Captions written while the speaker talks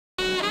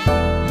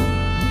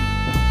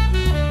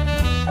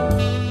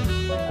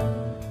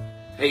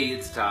Hey,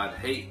 it's Todd.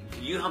 Hey,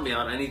 can you help me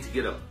out? I need to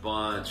get a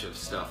bunch of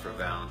stuff for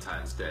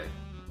Valentine's Day.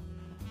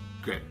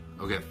 Great.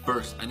 Okay,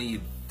 first I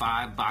need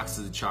 5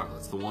 boxes of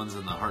chocolates, the ones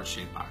in the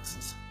heart-shaped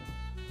boxes.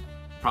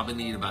 Probably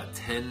need about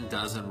 10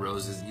 dozen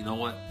roses. You know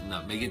what?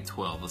 No, make it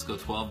 12. Let's go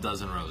 12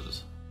 dozen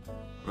roses.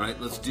 Right,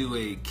 let's do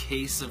a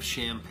case of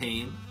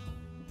champagne.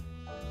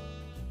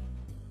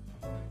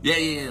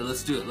 Yeah,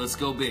 let's do it. Let's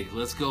go big.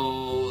 Let's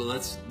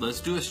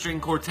do a string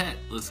quartet.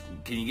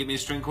 Can you give me a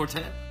string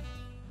quartet?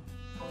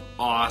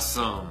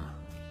 Awesome.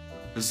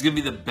 This is gonna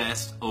be the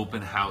best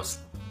open house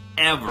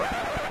ever.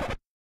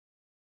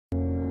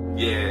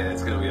 Yeah,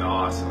 it's gonna be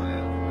awesome,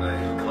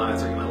 man. The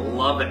clients are gonna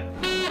love it.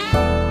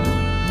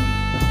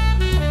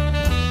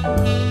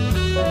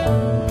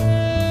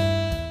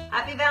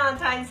 Happy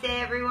Valentine's Day,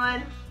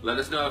 everyone. Let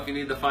us know if you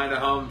need to find a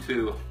home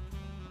to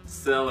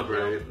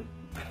celebrate.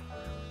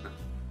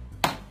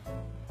 That's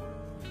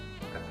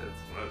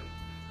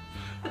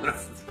funny.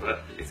 That's funny.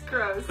 It's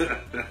gross.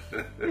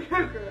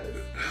 You're gross.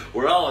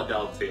 We're all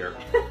adults here.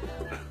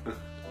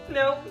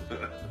 Nope.